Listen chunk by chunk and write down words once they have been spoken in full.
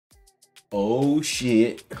Oh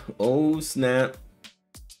shit. Oh snap.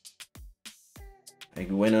 I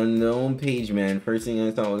went on the own page, man. First thing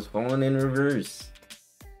I saw was Falling in Reverse.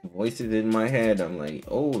 Voices in my head. I'm like,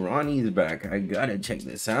 oh, Ronnie's back. I gotta check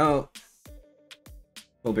this out.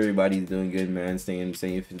 Hope everybody's doing good, man. Staying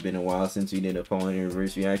safe. It's been a while since we did a Falling in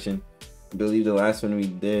Reverse reaction. I believe the last one we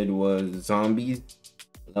did was Zombies.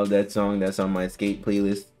 Love that song. That's on my skate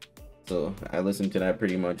playlist. So I listen to that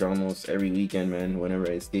pretty much almost every weekend, man, whenever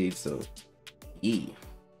I skate. So yeah.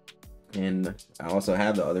 And I also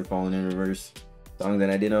have the other Falling in Reverse song that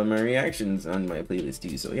I did on my reactions on my playlist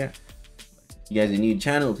too. So yeah. If you guys are new to the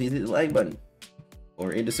channel, please hit the like button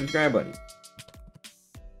or hit the subscribe button.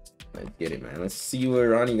 Let's get it, man. Let's see what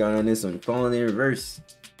Ronnie got on this one. Falling in Reverse.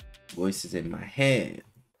 Voices in my head.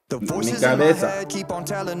 The voices in my head keep on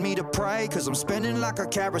telling me to pray, cause I'm spinning like a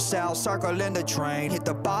carousel, circling the train. Hit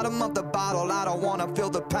the bottom of the bottle, I don't wanna feel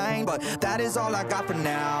the pain, but that is all I got for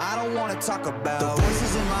now. I don't wanna talk about the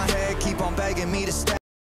voices in my head keep on begging me to stay.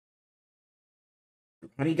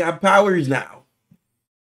 Ronnie got powers now.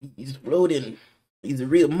 He's floating. He's a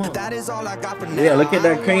real monk. That is all I got for now. Yeah, look at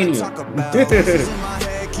that cranium. Voices in my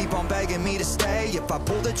head keep on begging me to stay. If I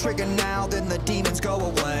pull the trigger now, then the demons go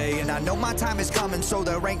away. And I know my time is coming, so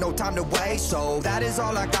there ain't no time to waste. So that is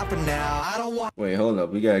all I got for now. I don't want. Wait, hold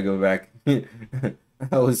up. We gotta go back.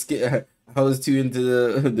 I was too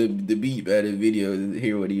into the beat by the video to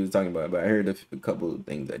hear what he was talking about, but I heard a couple of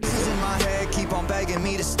things. Voices in my head keep on begging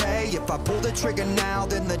me to stay. If I pull the trigger now,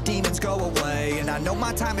 then the demons go away. And I know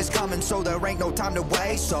my time is coming, so there ain't no time to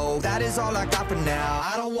waste. So that is all I got for now.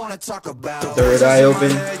 I don't want to talk about. Third eye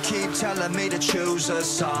open. Keep telling me to choose a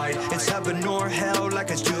side. It's heaven or hell, like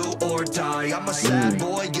it's do or die. I'm a sad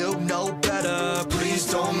boy, you know better. Please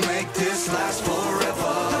don't make this last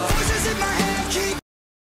forever. The voices in my head keep.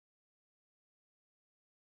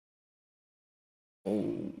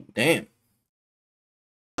 Oh, damn.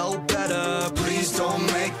 No better, please don't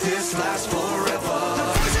make this last forever. The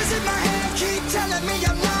voices in my head keep telling me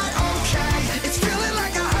I'm not okay. It's feeling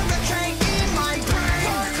like a hurricane in my brain.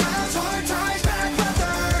 Hard clouds, hard times, bad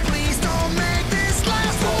weather. Please don't make this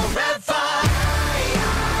last forever.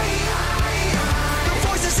 The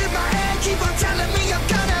voices in my head keep on telling me I'm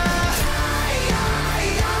gonna.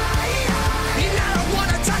 And I don't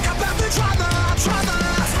wanna talk about the trauma.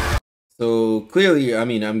 So clearly, I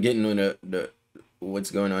mean, I'm getting on the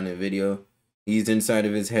what's going on in the video. He's inside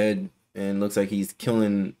of his head and looks like he's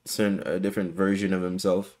killing a different version of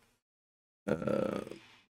himself. Currently,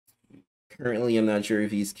 I'm not sure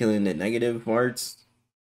if he's killing the negative parts,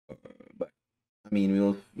 but I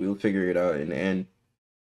mean, we'll figure it out in the end.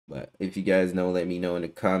 But if you guys know, let me know in the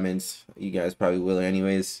comments. You guys probably will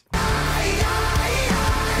anyways.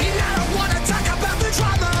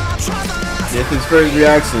 This is first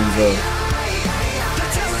reactions though.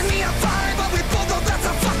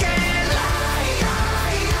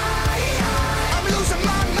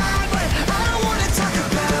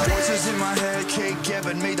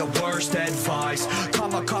 Me the worst advice.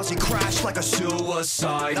 Kamikaze crash like a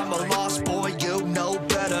suicide. I'm a lost boy, you know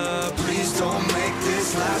better. Please don't make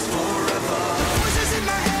this last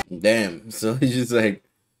forever. Damn, so he's just like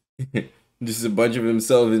just a bunch of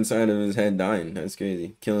himself inside of his head dying. That's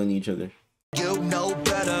crazy. Killing each other. You know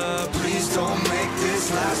better. Please don't make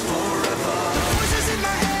this last forever. Voices in my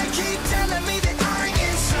head keep telling me that I'm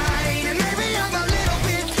insane. And maybe I'm a little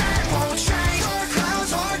bit that won't change. Hard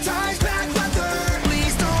clouds, hard times, bad weather.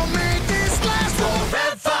 Please don't make this last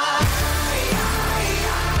forever.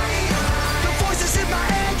 The voices in my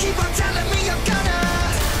head keep on telling me I'm gonna.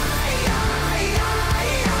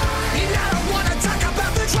 And I don't wanna talk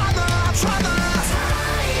about the trauma.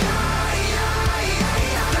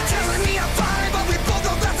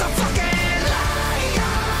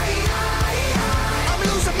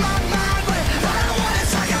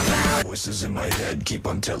 Voices in my head keep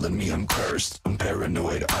on telling me I'm cursed. I'm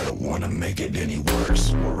paranoid, I don't wanna make it any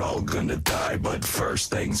worse. We're all gonna die, but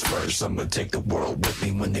first things first, I'm gonna take the world with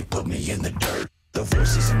me when they put me in the dirt. The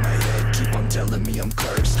voices in my head keep on telling me I'm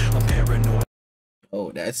cursed. I'm paranoid.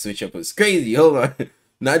 Oh, that switch up was crazy. Hold on.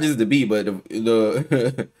 Not just the beat, but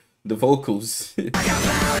the the vocals.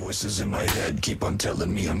 Voices in my head keep on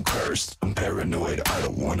telling me I'm cursed. I'm paranoid, I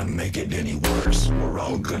don't wanna make it any worse. We're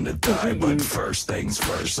all gonna die, but first things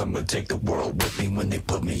first, I'm gonna take the world with me when they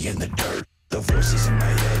put me in the dirt. The voices in my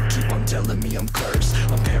head keep on telling me I'm cursed.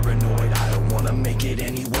 I'm paranoid, I don't wanna make it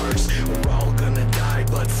any worse. We're all gonna die,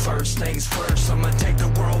 but first things first, I'm gonna take the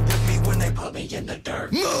world with me when they put me in the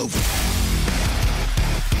dirt. Move!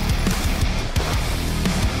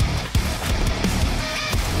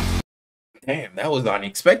 Damn, that was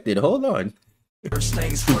unexpected. Hold on. First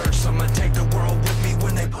things first, I'm gonna take the world with me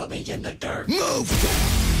when they put me in the dirt. Move!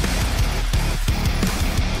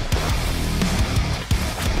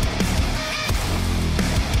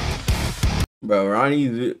 Bro,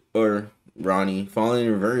 Ronnie Falling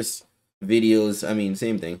in Reverse videos, I mean,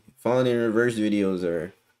 same thing. Falling in Reverse videos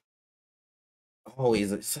are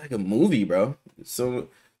always, it's like a movie, bro. So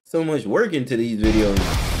much work into these videos.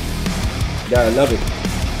 Gotta love it.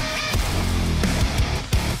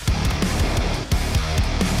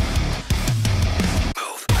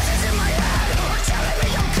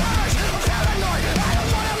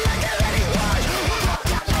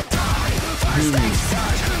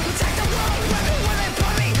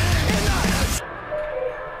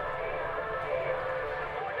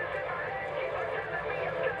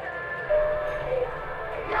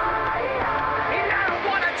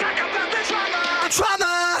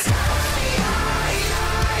 Trauma!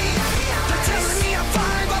 They're telling me I'm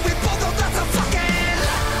fine, but we both know that's a fucking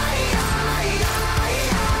lie.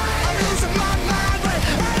 I'm losing my mind, but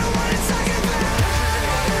I don't want to talk about it.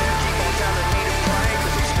 Keep on telling me to pray,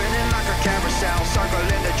 cause I'm spinning like a carousel,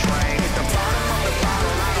 circling the train. Hit the bottom of the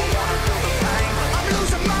bottle, I don't want to feel the pain. I'm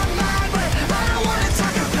losing my mind, but I don't want to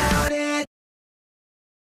talk about it.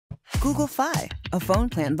 Google Fi, a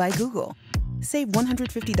phone plan by Google. Save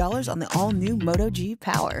 $150 on the all-new Moto G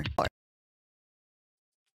Power.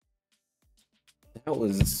 That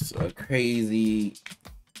was a crazy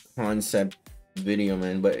concept video,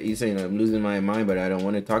 man. But he's saying I'm losing my mind, but I don't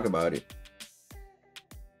want to talk about it.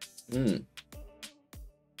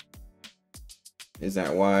 Is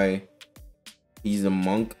that why he's a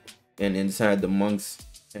monk, and inside the monks,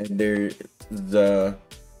 and they're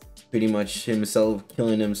pretty much himself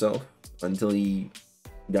killing himself until he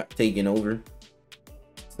got taken over?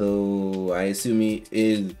 So I assume he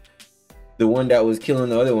is the one that was killing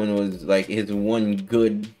the other one, was like his one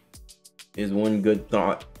good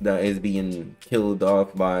thought that is being killed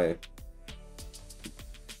off by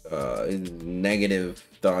his negative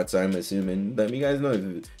thoughts, I'm assuming. Let me guys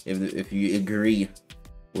know if you agree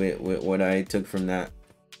with what I took from that.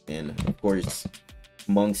 And of course,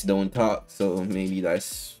 monks don't talk, so maybe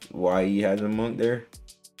that's why he has a monk there,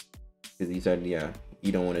 because he said, yeah,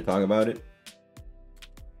 you don't want to talk about it.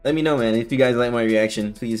 Let me know, man. If you guys like my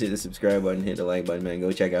reaction, please hit the subscribe button, hit the like button, man.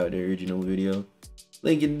 Go check out the original video,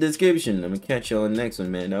 link in the description. I'm gonna catch y'all on the next one,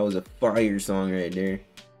 man. That was a fire song right there.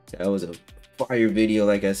 That was a fire video.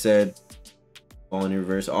 Like I said, Falling in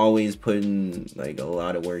Reverse always putting like a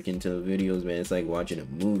lot of work into the videos, man. It's like watching a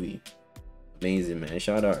movie. Amazing, man.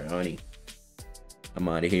 Shout out Ronnie. I'm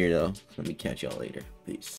out of here though. Let me catch y'all later. Peace.